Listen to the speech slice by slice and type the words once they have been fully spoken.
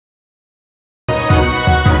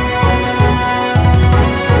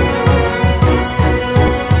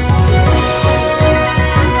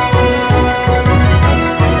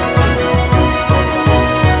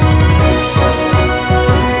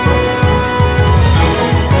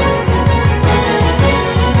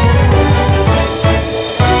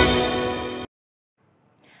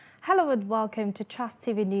Hello and welcome to Trust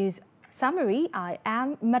TV News Summary. I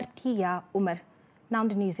am Martia Umar. Now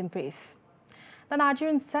the news in brief. The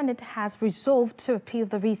Nigerian Senate has resolved to appeal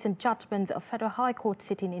the recent judgment of Federal High Court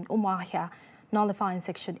sitting in Umuahia, nullifying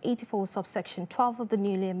Section 84, subsection 12 of the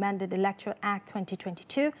newly amended Electoral Act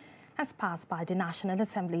 2022 as passed by the National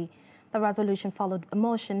Assembly. The resolution followed a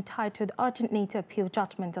motion titled Urgent Need to Appeal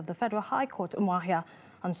Judgment of the Federal High Court Umuahia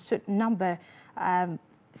on suit number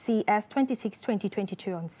CS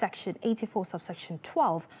 26/2022 on Section 84, subsection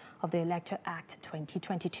 12 of the Electoral Act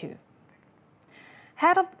 2022.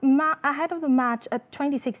 Ahead of the March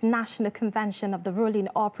 26th National Convention of the ruling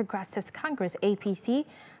All Progressives Congress (APC),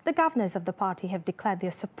 the governors of the party have declared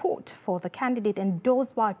their support for the candidate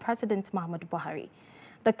endorsed by President Muhammadu Buhari.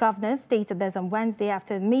 The governors stated this on Wednesday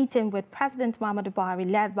after a meeting with President Muhammadu Buhari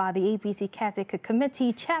led by the APC Caretaker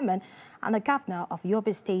Committee Chairman and the Governor of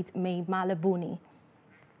Yobe State, Mai Mala Buni.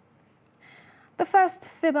 The first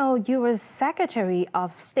female U.S. Secretary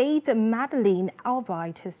of State, Madeleine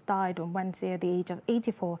Albright, has died on Wednesday at the age of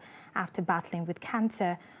 84 after battling with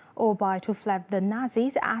cancer. Albright, who fled the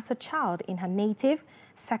Nazis as a child in her native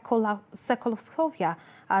Czechoslovakia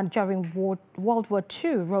during World War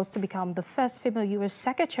II, rose to become the first female U.S.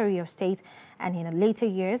 Secretary of State and in her later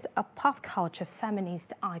years a pop culture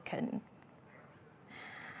feminist icon.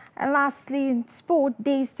 And lastly, in sport,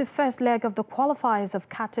 days to first leg of the qualifiers of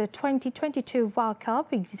Qatar 2022 World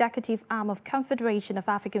Cup, executive arm of Confederation of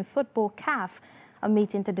African Football (CAF) are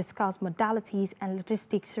meeting to discuss modalities and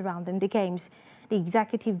logistics surrounding the games. The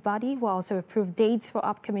executive body will also approve dates for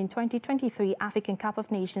upcoming 2023 African Cup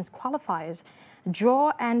of Nations qualifiers.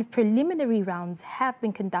 Draw and preliminary rounds have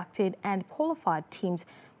been conducted, and qualified teams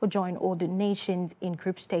will join all the nations in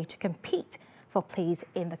group stage to compete for place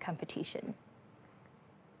in the competition.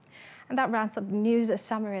 And that rounds up the news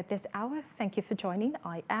summary at this hour. Thank you for joining.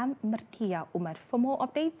 I am Martia Umar. For more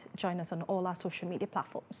updates, join us on all our social media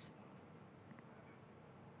platforms.